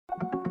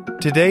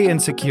Today in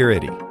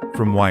Security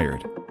from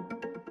Wired.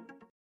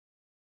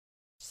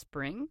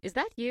 Spring? Is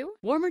that you?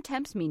 Warmer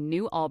temps mean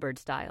new Allbirds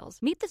styles.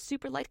 Meet the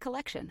Superlight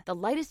Collection, the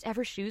lightest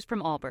ever shoes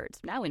from Allbirds,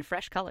 now in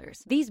fresh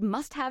colors. These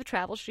must-have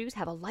travel shoes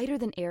have a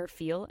lighter-than-air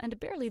feel and a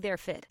barely-there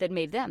fit that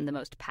made them the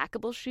most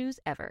packable shoes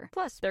ever.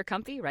 Plus, they're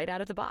comfy right out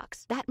of the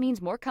box. That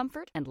means more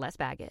comfort and less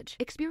baggage.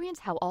 Experience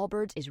how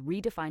Allbirds is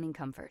redefining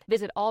comfort.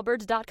 Visit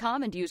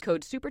allbirds.com and use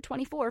code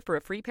SUPER24 for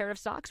a free pair of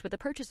socks with a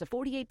purchase of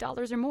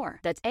 $48 or more.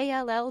 That's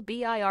ALLBIRDS.com,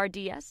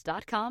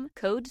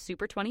 code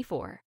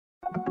SUPER24.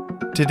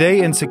 Today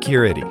in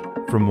Security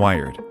from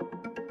Wired.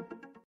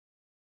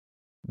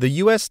 The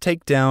U.S.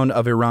 takedown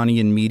of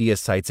Iranian media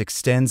sites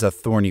extends a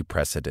thorny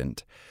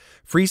precedent.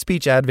 Free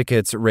speech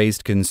advocates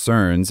raised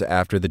concerns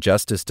after the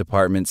Justice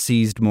Department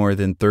seized more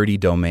than 30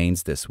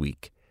 domains this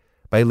week.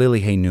 By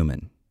Lily Hay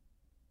Newman.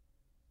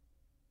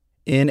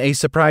 In a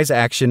surprise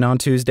action on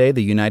Tuesday,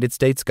 the United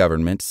States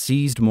government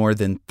seized more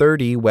than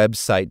 30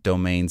 website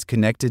domains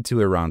connected to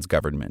Iran's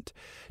government,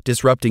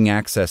 disrupting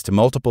access to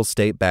multiple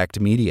state-backed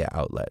media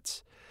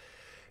outlets.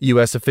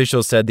 U.S.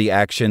 officials said the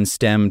action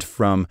stemmed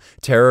from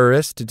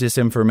terrorist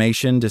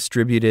disinformation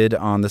distributed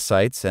on the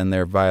sites and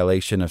their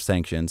violation of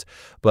sanctions,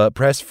 but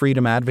press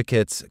freedom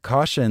advocates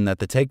caution that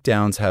the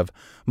takedowns have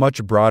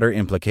much broader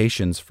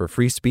implications for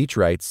free speech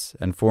rights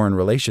and foreign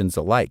relations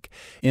alike.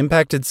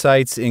 Impacted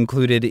sites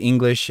included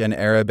English and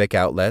Arabic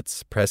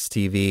outlets, Press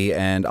TV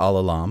and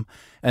Al-Alam,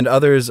 and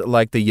others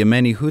like the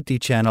Yemeni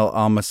Houthi channel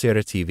Al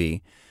Masirah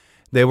TV.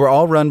 They were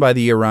all run by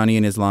the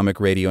Iranian Islamic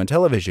Radio and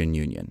Television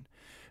Union.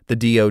 The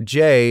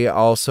DOJ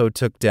also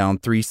took down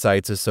 3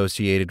 sites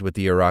associated with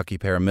the Iraqi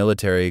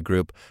paramilitary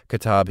group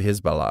Kataib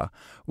Hezbollah,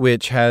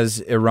 which has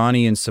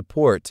Iranian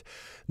support.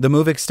 The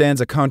move extends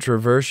a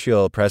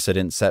controversial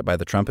precedent set by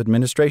the Trump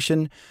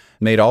administration,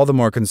 made all the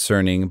more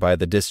concerning by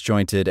the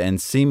disjointed and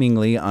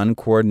seemingly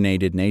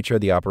uncoordinated nature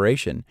of the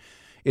operation.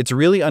 It's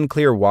really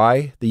unclear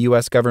why the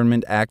U.S.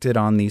 government acted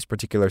on these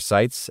particular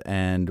sites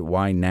and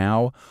why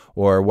now,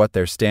 or what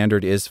their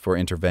standard is for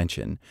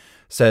intervention,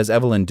 says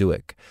Evelyn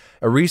Duick,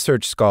 a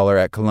research scholar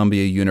at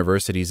Columbia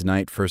University's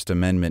Knight First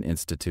Amendment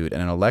Institute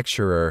and a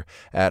lecturer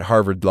at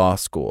Harvard Law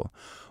School.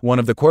 One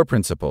of the core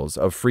principles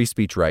of free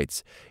speech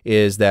rights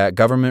is that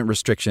government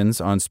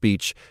restrictions on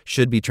speech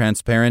should be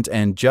transparent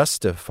and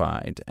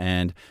justified,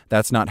 and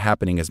that's not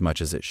happening as much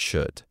as it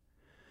should.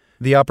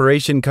 The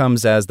operation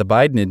comes as the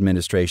Biden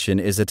administration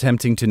is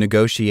attempting to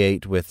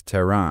negotiate with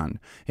Tehran,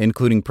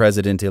 including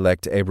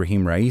President-elect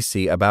Ebrahim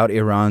Raisi, about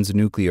Iran's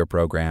nuclear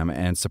program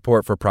and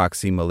support for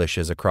proxy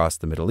militias across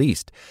the Middle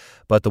East.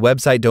 But the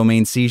website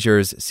domain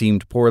seizures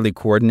seemed poorly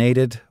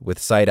coordinated, with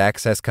site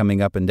access coming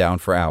up and down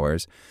for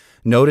hours.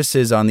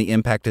 Notices on the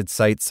impacted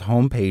sites'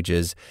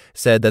 homepages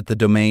said that the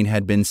domain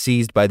had been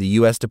seized by the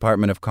U.S.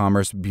 Department of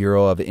Commerce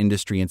Bureau of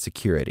Industry and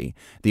Security,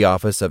 the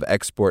Office of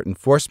Export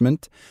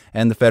Enforcement,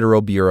 and the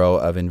Federal Bureau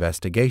of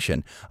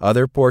Investigation.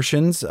 Other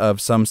portions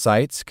of some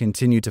sites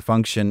continue to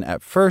function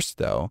at first,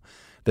 though.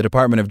 The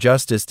Department of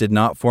Justice did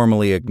not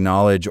formally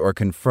acknowledge or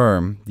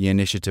confirm the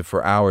initiative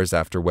for hours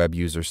after web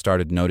users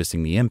started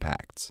noticing the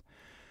impacts.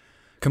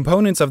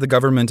 Components of the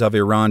government of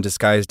Iran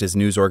disguised as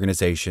news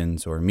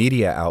organizations or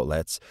media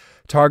outlets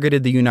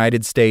targeted the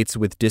United States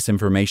with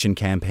disinformation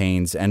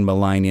campaigns and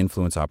malign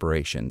influence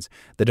operations,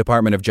 the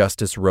Department of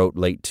Justice wrote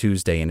late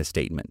Tuesday in a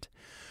statement.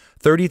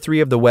 33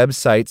 of the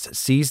websites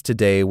seized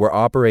today were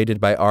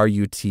operated by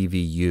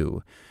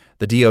RUTVU.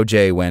 The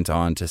DOJ went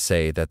on to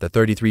say that the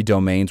 33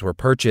 domains were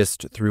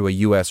purchased through a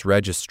U.S.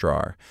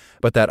 registrar,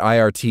 but that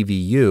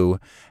IRTVU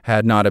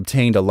had not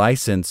obtained a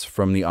license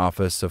from the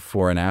Office of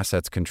Foreign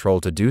Assets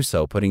Control to do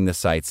so, putting the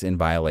sites in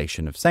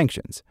violation of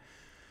sanctions.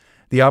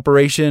 The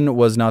operation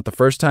was not the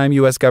first time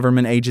U.S.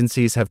 government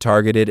agencies have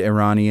targeted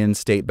Iranian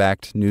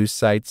state-backed news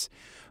sites,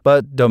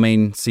 but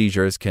domain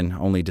seizures can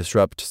only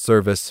disrupt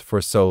service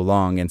for so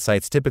long, and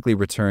sites typically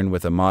return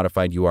with a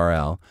modified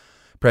URL.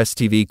 Press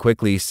TV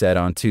quickly said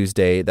on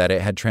Tuesday that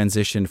it had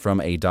transitioned from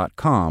a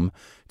 .com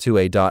to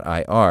a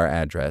 .ir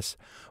address,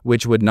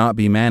 which would not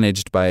be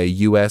managed by a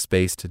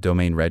U.S.-based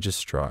domain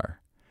registrar.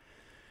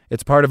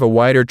 It's part of a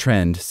wider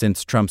trend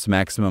since Trump's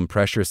maximum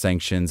pressure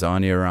sanctions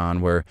on Iran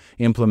were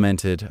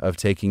implemented of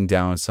taking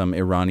down some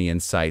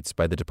Iranian sites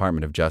by the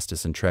Department of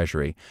Justice and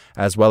Treasury,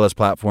 as well as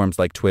platforms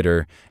like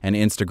Twitter and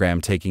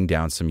Instagram taking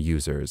down some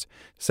users,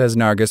 says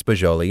Nargis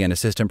Bajoli, an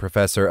assistant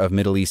professor of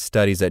Middle East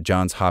Studies at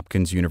Johns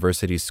Hopkins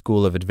University's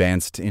School of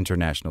Advanced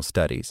International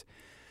Studies.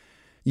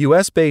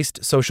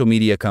 U.S.-based social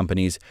media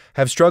companies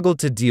have struggled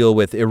to deal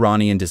with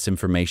Iranian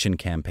disinformation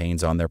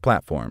campaigns on their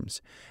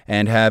platforms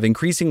and have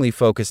increasingly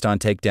focused on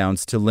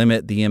takedowns to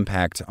limit the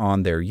impact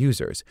on their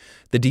users.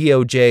 The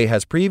DOJ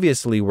has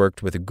previously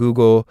worked with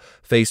Google,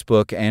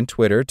 Facebook, and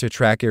Twitter to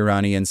track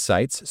Iranian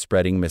sites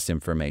spreading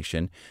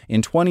misinformation.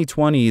 In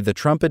 2020, the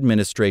Trump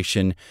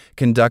administration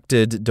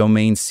conducted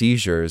domain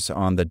seizures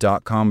on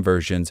the .com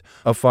versions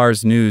of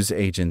Fars News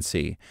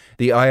Agency,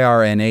 the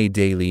IRNA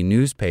daily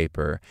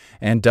newspaper,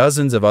 and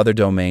dozens dozens of other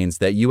domains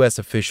that U.S.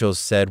 officials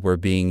said were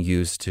being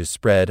used to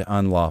spread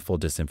unlawful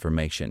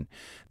disinformation.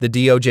 The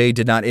DOJ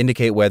did not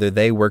indicate whether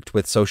they worked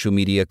with social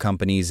media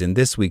companies in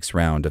this week's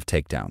round of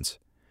takedowns.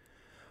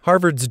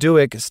 Harvard's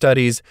Duick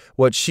studies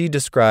what she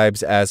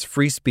describes as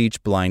free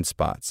speech blind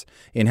spots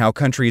in how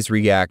countries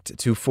react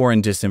to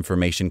foreign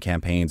disinformation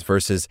campaigns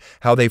versus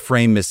how they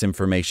frame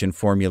misinformation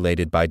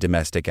formulated by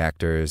domestic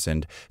actors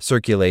and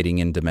circulating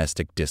in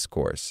domestic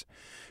discourse.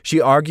 She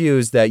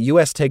argues that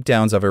U.S.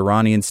 takedowns of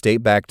Iranian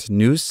state-backed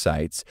news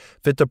sites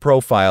fit the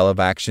profile of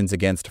actions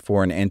against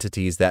foreign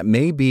entities that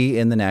may be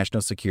in the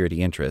national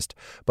security interest,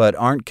 but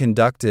aren't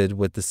conducted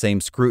with the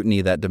same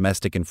scrutiny that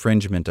domestic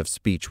infringement of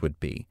speech would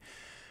be.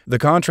 The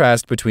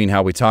contrast between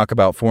how we talk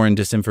about foreign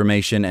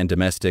disinformation and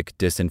domestic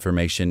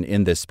disinformation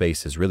in this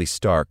space is really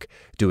stark,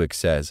 Duick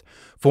says.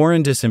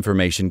 Foreign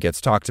disinformation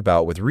gets talked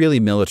about with really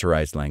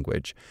militarized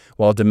language,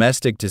 while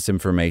domestic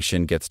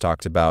disinformation gets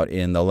talked about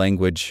in the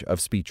language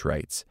of speech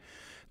rights.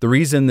 The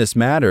reason this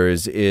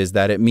matters is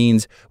that it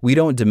means we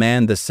don't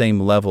demand the same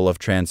level of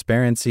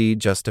transparency,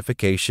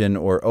 justification,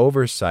 or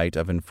oversight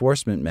of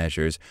enforcement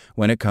measures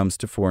when it comes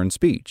to foreign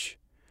speech.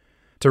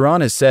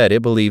 Tehran has said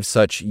it believes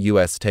such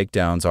U.S.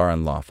 takedowns are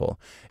unlawful.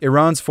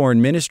 Iran's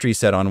foreign ministry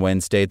said on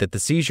Wednesday that the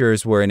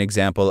seizures were an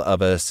example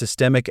of a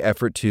systemic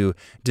effort to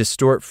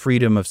distort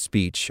freedom of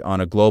speech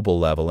on a global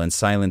level and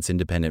silence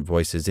independent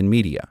voices in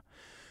media.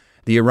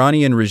 The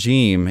Iranian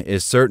regime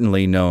is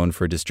certainly known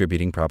for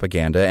distributing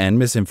propaganda and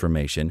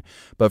misinformation,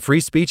 but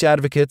free speech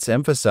advocates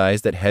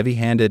emphasize that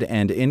heavy-handed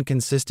and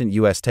inconsistent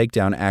U.S.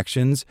 takedown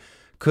actions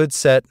could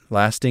set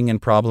lasting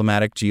and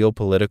problematic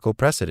geopolitical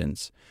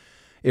precedents.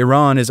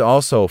 Iran is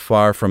also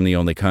far from the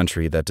only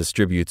country that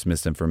distributes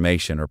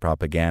misinformation or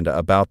propaganda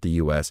about the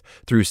U.S.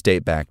 through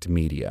state-backed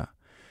media.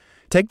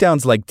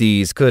 Takedowns like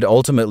these could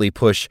ultimately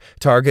push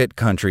target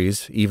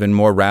countries even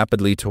more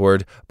rapidly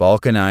toward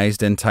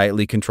balkanized and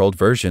tightly controlled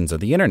versions of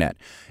the internet.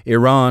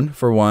 Iran,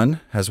 for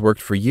one, has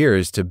worked for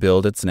years to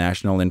build its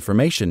national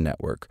information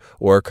network,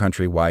 or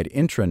countrywide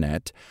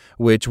intranet,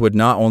 which would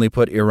not only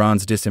put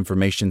Iran's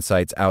disinformation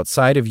sites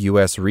outside of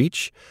U.S.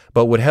 reach,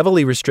 but would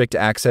heavily restrict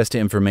access to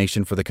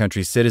information for the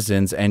country's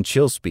citizens and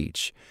chill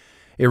speech.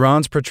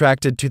 Iran's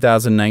protracted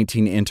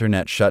 2019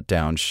 internet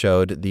shutdown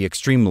showed the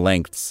extreme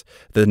lengths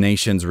the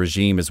nation's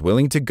regime is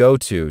willing to go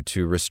to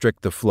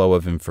restrict the flow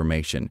of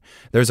information.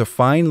 There's a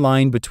fine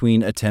line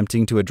between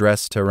attempting to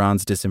address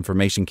Tehran's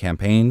disinformation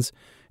campaigns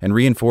and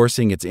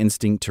reinforcing its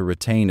instinct to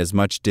retain as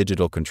much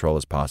digital control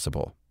as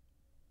possible.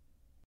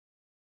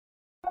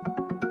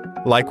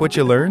 Like what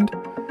you learned?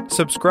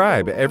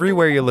 Subscribe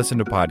everywhere you listen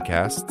to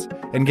podcasts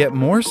and get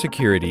more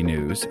security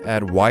news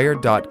at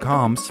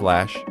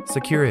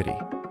wired.com/security.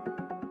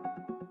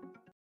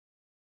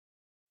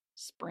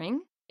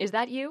 Spring? Is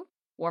that you?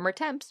 Warmer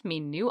temps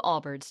mean new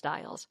Allbirds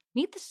styles.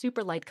 Meet the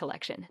Super Light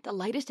Collection, the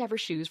lightest ever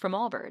shoes from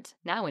Allbirds,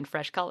 now in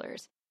fresh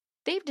colors.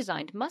 They've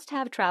designed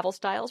must-have travel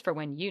styles for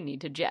when you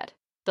need to jet.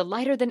 The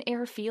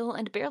lighter-than-air feel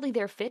and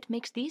barely-there fit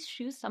makes these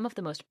shoes some of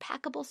the most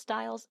packable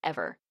styles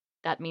ever.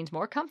 That means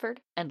more comfort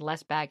and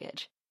less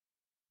baggage.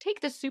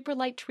 Take the Super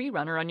Light Tree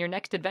Runner on your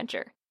next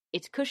adventure.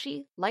 Its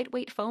cushy,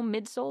 lightweight foam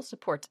midsole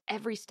supports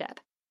every step,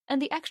 and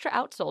the extra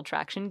outsole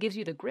traction gives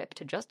you the grip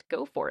to just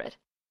go for it.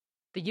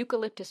 The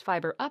eucalyptus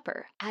fiber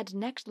upper adds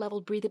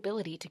next-level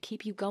breathability to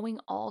keep you going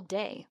all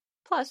day.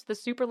 Plus, the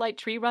Super Light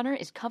Tree Runner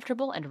is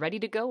comfortable and ready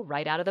to go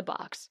right out of the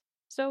box.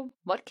 So,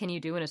 what can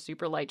you do in a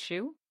super light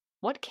shoe?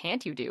 What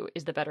can't you do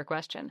is the better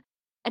question.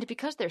 And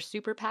because they're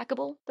super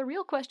packable, the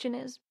real question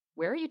is,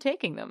 where are you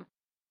taking them?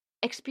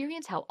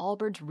 Experience how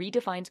Allbirds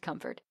redefines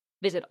comfort.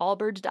 Visit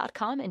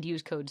allbirds.com and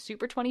use code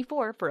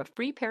SUPER24 for a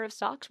free pair of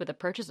socks with a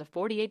purchase of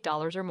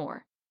 $48 or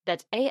more.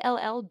 That's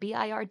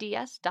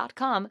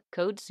ALLBIRDS.com,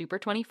 code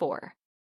SUPER24.